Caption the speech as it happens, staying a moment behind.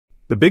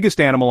The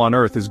biggest animal on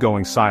Earth is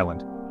going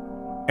silent.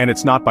 And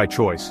it's not by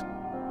choice.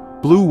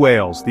 Blue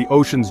whales, the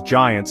ocean's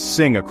giants,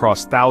 sing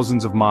across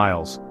thousands of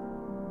miles.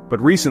 But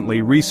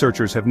recently,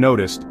 researchers have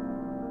noticed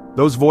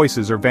those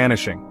voices are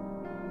vanishing.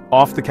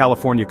 Off the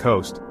California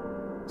coast,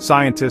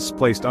 scientists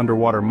placed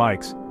underwater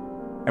mics,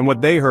 and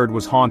what they heard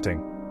was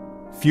haunting.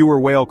 Fewer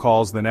whale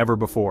calls than ever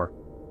before.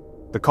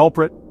 The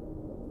culprit?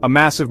 A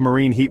massive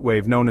marine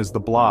heatwave known as the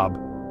blob.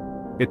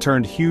 It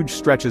turned huge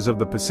stretches of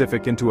the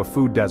Pacific into a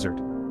food desert.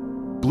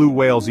 Blue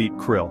whales eat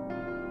krill.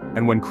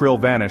 And when krill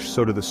vanish,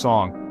 so do the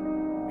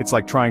song. It's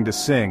like trying to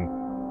sing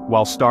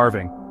while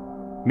starving.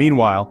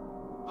 Meanwhile,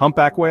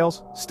 humpback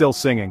whales, still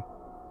singing.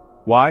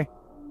 Why?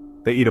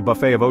 They eat a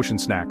buffet of ocean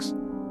snacks.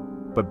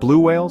 But blue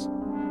whales?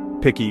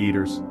 Picky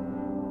eaters.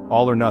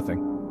 All or nothing.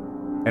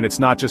 And it's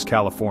not just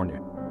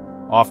California.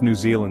 Off New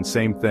Zealand,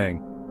 same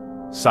thing.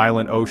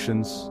 Silent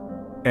oceans,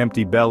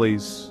 empty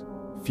bellies,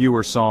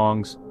 fewer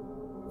songs,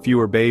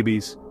 fewer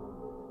babies.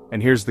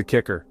 And here's the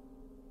kicker.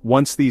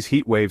 Once these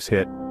heat waves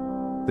hit,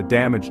 the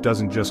damage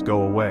doesn't just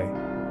go away.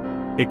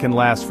 It can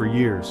last for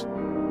years.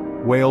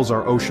 Whales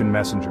are ocean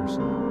messengers.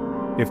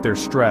 If they're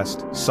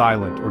stressed,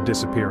 silent, or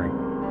disappearing,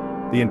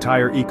 the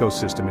entire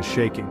ecosystem is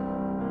shaking.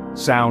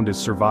 Sound is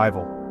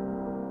survival.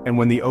 And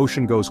when the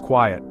ocean goes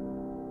quiet,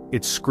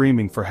 it's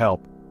screaming for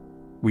help.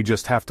 We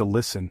just have to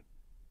listen.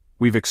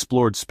 We've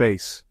explored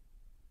space.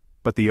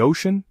 But the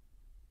ocean?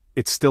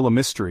 It's still a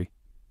mystery.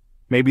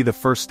 Maybe the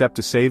first step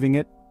to saving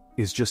it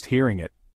is just hearing it.